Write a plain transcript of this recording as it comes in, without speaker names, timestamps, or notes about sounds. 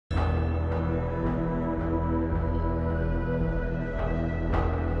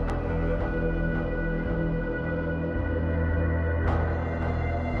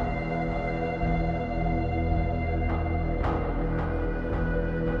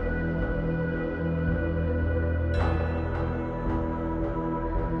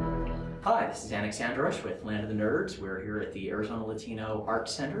Hi, this is Anexandros with Land of the Nerds. We're here at the Arizona Latino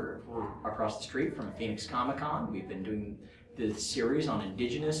Arts Center. We're across the street from Phoenix Comic-Con. We've been doing this series on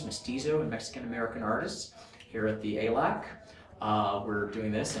indigenous, mestizo, and Mexican-American artists here at the ALAC. We're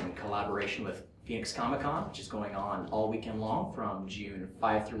doing this in collaboration with Phoenix Comic-Con, which is going on all weekend long from June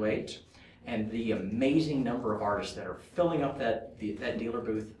 5 through 8. And the amazing number of artists that are filling up that dealer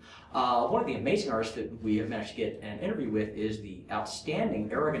booth. One of the amazing artists that we have managed to get an interview with is the outstanding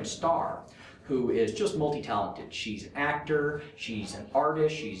Arigon Starr, who is just multi-talented. She's an actor, she's an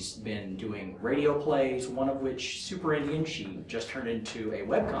artist, she's been doing radio plays, one of which, Super Indian, she just turned into a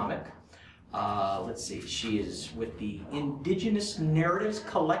webcomic. Let's see, she is with the Indigenous Narratives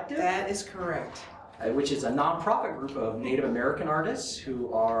Collective. That is correct. Which is a nonprofit group of Native American artists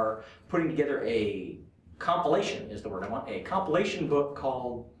who are putting together a compilation, is the word I want, a compilation book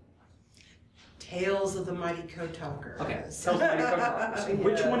called Tales of the Mighty Code Talker. Okay, Tales of the Mighty Code Talkers. Yes.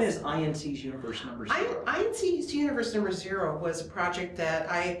 Which one is INC's Universe Number 0? INC's Universe Number 0 was a project that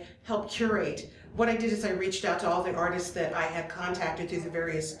I helped curate. What I did is I reached out to all the artists that I had contacted through the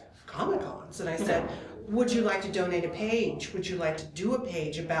various Comic-Cons, and I said, would you like to donate a page? Would you like to do a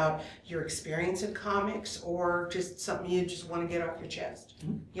page about your experience in comics, or just something you just want to get off your chest?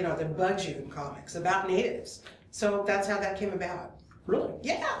 Mm-hmm. You know, that bugs you in comics, about natives. So that's how that came about. Really?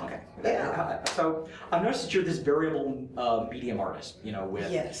 Yeah. Okay. Yeah. So I've noticed that you're this variable medium artist, you know,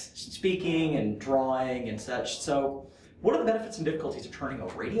 with speaking and drawing and such. So what are the benefits and difficulties of turning a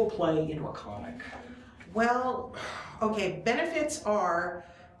radio play into a comic? Well, okay, benefits are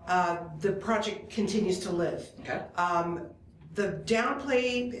the project continues to live. Okay. The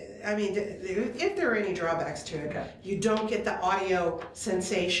downplay, I mean, if there are any drawbacks to it, you don't get the audio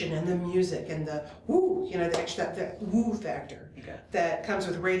sensation and the music and the woo, you know, the woo factor that comes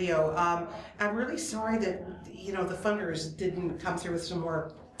with radio. I'm really sorry that, you know, the funders didn't come through with some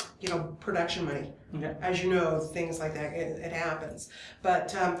more, you know, production money. As you know, things like that, it happens.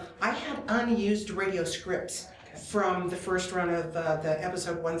 But I had unused radio scripts from the first run of the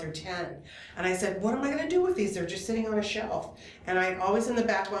episode 1 through 10. And I said, what am I going to do with these? They're just sitting on a shelf. And I always in the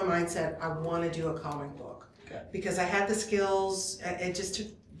back of my mind said, I want to do a comic book. Because I had the skills, it just took...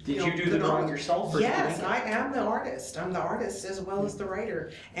 Did you do the drawing yourself? Yes, I am the artist. I'm the artist as well as the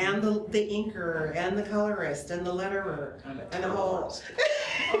writer, and the inker, and the colorist, and the letterer, and the whole...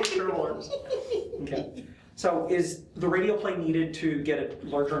 I'm a terrible artist. Okay. So is the radio play needed to get a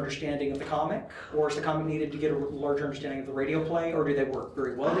larger understanding of the comic, or is the comic needed to get a larger understanding of the radio play, or do they work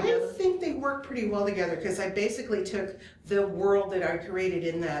very well together? I think they work pretty well together, because I basically took the world that I created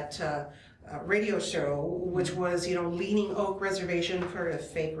in that radio show, which was, you know, Leaning Oak Reservation, for a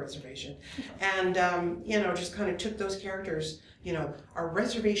fake reservation, and you know, just kind of took those characters. You know, our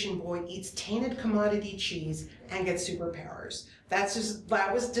reservation boy eats tainted commodity cheese and gets superpowers. That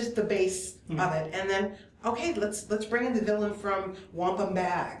was just the base of it, and then okay, let's bring in the villain from Wampum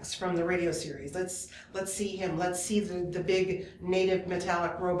Bags from the radio series. Let's see him. Let's see the big native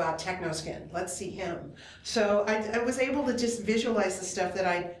metallic robot Technoskin. Let's see him. So I was able to just visualize the stuff that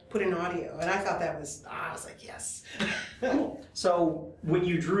I put in audio, and I thought that was, I was like, yes. So when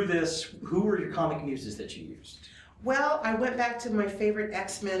you drew this, who were your comic muses that you used? Well, I went back to my favorite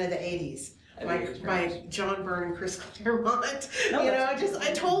X-Men of the 80s. My John Byrne and Chris Claremont. No, you know,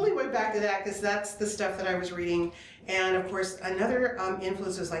 I totally went back to that, because that's the stuff that I was reading. And of course, another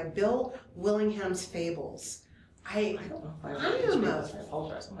influence was like Bill Willingham's Fables. I don't know if I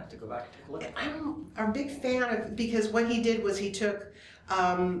apologize. I'm going to have to go back and take a look. I'm a big fan of, because what he did was he took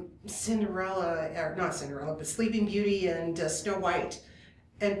Cinderella, or not Cinderella, but Sleeping Beauty and Snow White,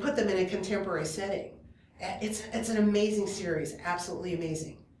 and put them in a contemporary setting. It's an amazing series, absolutely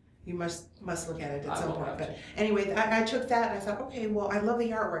amazing. You must look at it at some point. But anyway, I took that and I thought, okay, well, I love the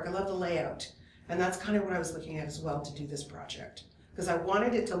artwork, I love the layout. And that's kind of what I was looking at as well to do this project. Because I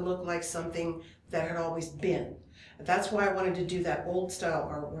wanted it to look like something that had always been. That's why I wanted to do that old style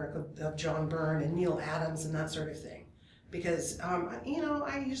artwork of John Byrne and Neil Adams and that sort of thing. Because, you know,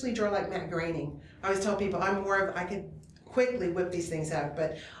 I usually draw like Matt Groening. I always tell people I'm more of, I could quickly whip these things out,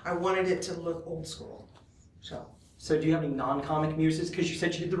 but I wanted it to look old school. So do you have any non-comic muses? Because you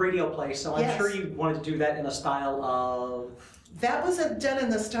said you did the radio play, so I'm sure you wanted to do that in a style of... That was done in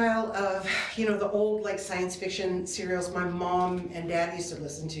the style of, you know, the old like science fiction serials my mom and dad used to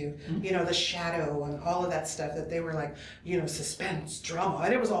listen to. You know, The Shadow and all of that stuff that they were like, you know, suspense, drama,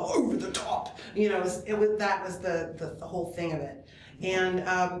 and it was all over the top. You know, that was the whole thing of it. And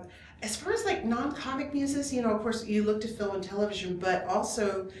as far as like non-comic muses, you know, of course you look to film and television, but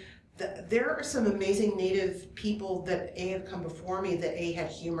also there are some amazing native people that have come before me that had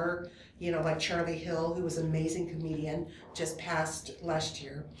humor, you know, like Charlie Hill, who was an amazing comedian, just passed last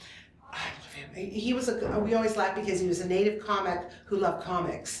year. I love him. He was we always laughed because he was a native comic who loved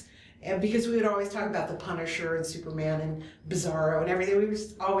comics. And because we would always talk about the Punisher and Superman and Bizarro and everything, we would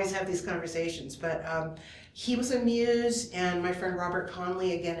always have these conversations. But he was a muse, and my friend Robert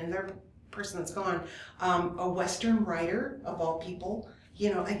Conley, again, another person that's gone, a Western writer of all people.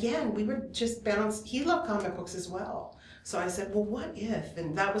 You know, again, we would just bounce. He loved comic books as well. So I said, well, what if?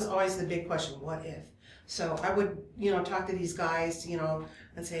 And that was always the big question, what if? So I would, you know, talk to these guys, you know,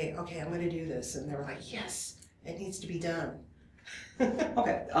 and say, okay, I'm going to do this. And they were like, yes, it needs to be done.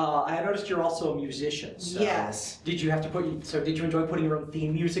 Okay, I noticed you're also a musician. So yes. Did you have to did you enjoy putting your own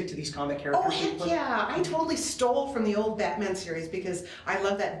theme music to these comic characters? Oh, heck yeah. I totally stole from the old Batman series because I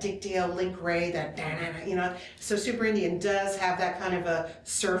love that Dick Dale, Link Ray, that, you know. So Super Indian does have that kind of a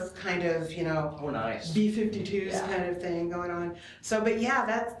surf kind of, you know. Oh, nice. B-52s kind of thing going on. So, but yeah,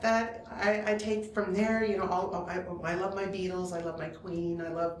 that I take from there, you know, I love my Beatles, I love my Queen, I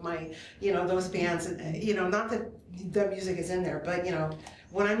love my, you know, those bands. And, you know, not that the music is in there, but, you know,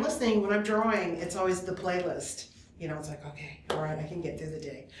 when I'm listening, when I'm drawing, it's always the playlist. You know, it's like, okay, all right, I can get through the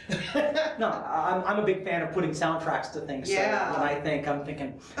day. No, I'm a big fan of putting soundtracks to things. Yeah. So when I'm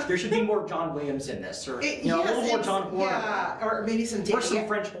thinking, there should be more John Williams in this, or you know, yes, a little more John Horn. Yeah, or maybe some Danny. Or some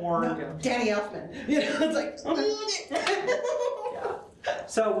French horn. No, You know. Danny Elfman. You know, it's like. Yeah.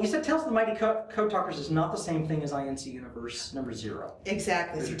 So you said Tales of the Mighty Code Talkers is not the same thing as INC Universe number 0.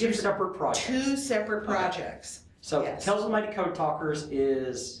 Exactly. They're two separate projects. Two separate projects. Okay. So yes. Tales of the Mighty Code Talkers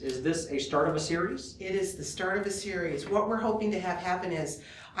is this a start of a series? It is the start of a series. What we're hoping to have happen is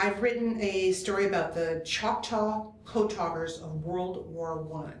I've written a story about the Choctaw Code Talkers of World War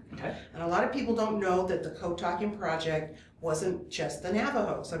I. Okay. And a lot of people don't know that the Code Talking Project wasn't just the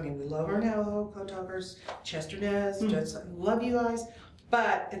Navajos. I mean, we love our Navajo Code Talkers, Chester Nez, just love you guys.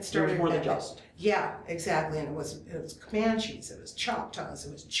 But it started more than just. Yeah, exactly. And it was Comanches, it was Choctaws,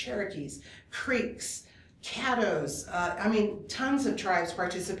 it was Cherokees, Creeks, Caddos. I mean, tons of tribes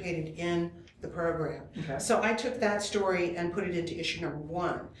participated in the program. Okay. So I took that story and put it into issue number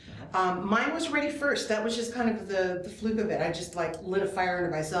 1. Mine was ready first. That was just kind of the fluke of it. I just like lit a fire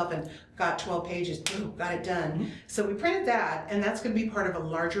under myself and got 12 pages, boom, got it done. So we printed that, and that's going to be part of a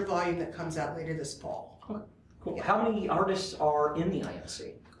larger volume that comes out later this fall. Okay. Cool. Yeah. How many artists are in the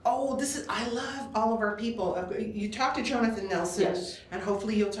INC? Oh, I love all of our people. You talk to Jonathan Nelson, yes. And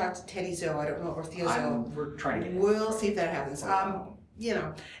hopefully you'll talk to Teddy Zoe, I don't know, or Theo Zoe. We're trying to get We'll see if that happens. You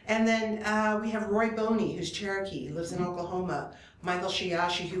know, and then we have Roy Boney, who's Cherokee, lives in Oklahoma. Michael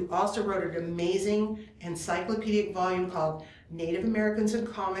Shiashi, who also wrote an amazing encyclopedic volume called Native Americans in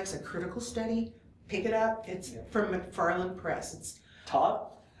Comics, A Critical Study. Pick it up. It's from McFarland Press. It's Todd?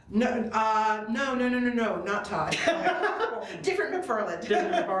 No, not Todd. Different McFarland.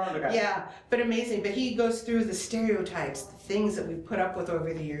 Different McFarland, okay. Yeah, but amazing. But he goes through the stereotypes, the things that we've put up with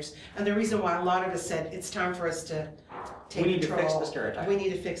over the years, and the reason why a lot of us said it's time for us to take control. We need to fix the stereotype. We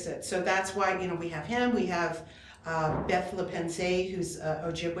need to fix it. So that's why, you know, we have him. We have Beth LePense, who's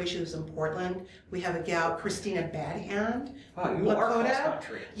Ojibwe, she lives in Portland. We have a gal, Christina Badhand. Oh, you are cross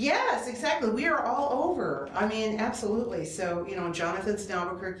country. Yes, exactly. We are all over. I mean, absolutely. So, you know, Jonathan's in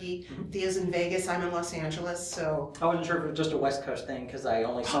Albuquerque, Thea's in Vegas, I'm in Los Angeles, so. I wasn't sure if it was just a West Coast thing, because I'd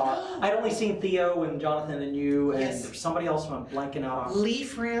only seen Theo and Jonathan and you, and somebody else who I'm blanking out on. Lee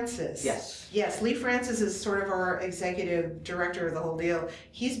Francis. Yes. Yes, Lee Francis is sort of our executive director of the whole deal.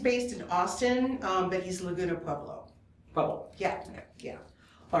 He's based in Austin, but he's Laguna Pueblo. Pueblo. Yeah, yeah.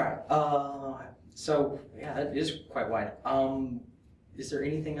 All right. So, yeah, that is quite wide. Is there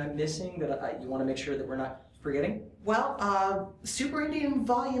anything I'm missing that you want to make sure that we're not forgetting? Well, Super Indian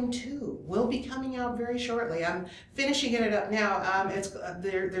Volume 2 will be coming out very shortly. I'm finishing it up now.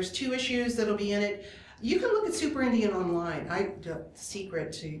 There's 2 issues that'll be in it. You can look at Super Indian online.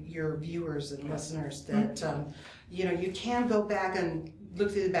 Secret to your viewers and listeners that you know, you can go back and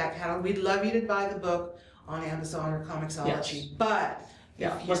look through the back catalog. We'd love you to buy the book on Amazon or Comixology, but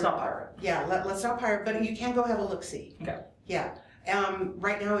let's not pirate. Yeah, let's not pirate. But you can go have a look-see. Okay. Yeah.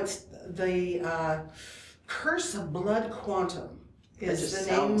 Right now it's the Curse of Blood Quantum. Is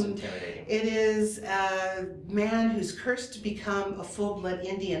the name. Intimidating. It is a man who's cursed to become a full-blood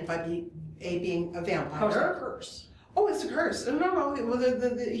Indian by being a vampire. How's that a curse? Oh, it's a curse. No.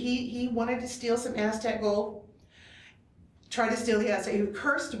 He wanted to steal some Aztec gold. Tried to steal the Aztec. He was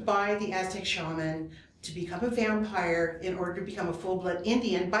cursed by the Aztec shaman to become a vampire in order to become a full-blood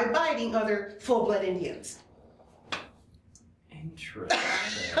Indian by biting other full-blood Indians. Interesting.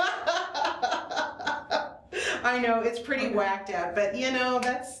 I know, it's pretty whacked out, but you know,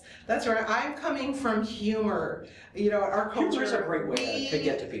 that's right. I'm coming from humor. You know, our culture. Humor is a great way to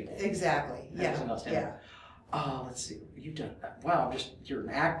get to people. Exactly. Yeah. Let's see. You've done that. Wow, you're an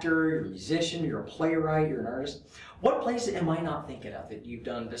actor, you're a musician, you're a playwright, you're an artist. What plays am I not thinking of that you've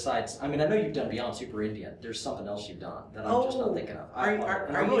done besides? I mean, I know you've done Beyond Super India. There's something else you've done that I'm just not thinking of. I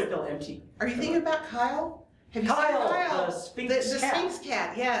really feel empty. Are you thinking about Kyle? Have you seen Kyle, the Sphinx cat. The Sphinx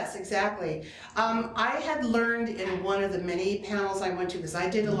cat, yes, exactly. I had learned in one of the many panels I went to, because I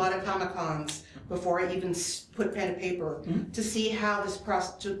did a lot of Comic-Cons before I even put pen to paper, to see how this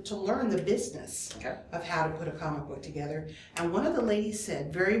process, to learn the business of how to put a comic book together. And one of the ladies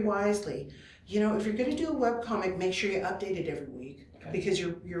said very wisely, you know, if you're going to do a webcomic, make sure you update it every week, because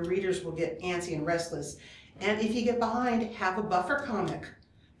your readers will get antsy and restless. And if you get behind, have a buffer comic.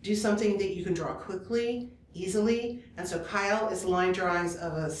 Do something that you can draw quickly, easily. And so Kyle is line drawings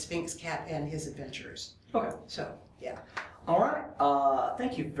of a Sphinx cat and his adventures. Okay. So, yeah. All right.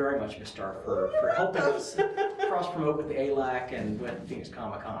 Thank you very much, Ms. Starr, for helping us cross-promote with the ALAC and with Phoenix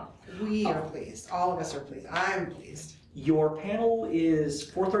Comic-Con. We are pleased. All of us are pleased. I'm pleased. Your panel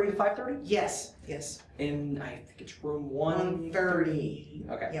is 4:30 to 5:30? Yes, yes. In, I think it's room 130.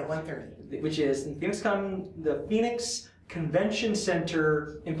 Okay. Yeah, 130. Which is in the Phoenix Convention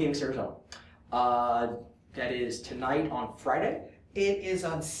Center in Phoenix, Arizona. That is tonight on Friday. It is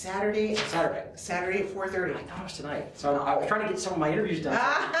on Saturday. Saturday at 4:30. I thought it was tonight. So I was trying to get some of my interviews done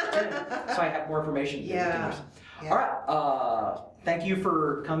so I have more information. Yeah. All right. Thank you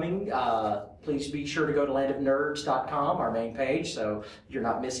for coming. Please be sure to go to landofnerds.com, our main page, so you're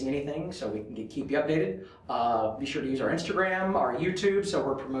not missing anything, so we can keep you updated. Be sure to use our Instagram, our YouTube, so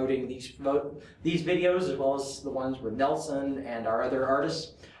we're promoting these videos as well as the ones with Nelson and our other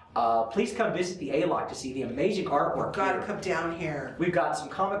artists. Please come visit the ALAC to see the amazing artwork. You've got to come down here. We've got some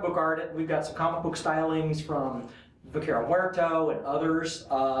comic book art. We've got some comic book stylings from Vaquero Muerto and others.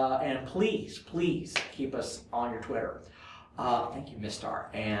 And please keep us on your Twitter. Thank you, Ms.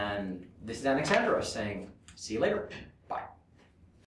 Starr. And this is Anexandros saying, see you later.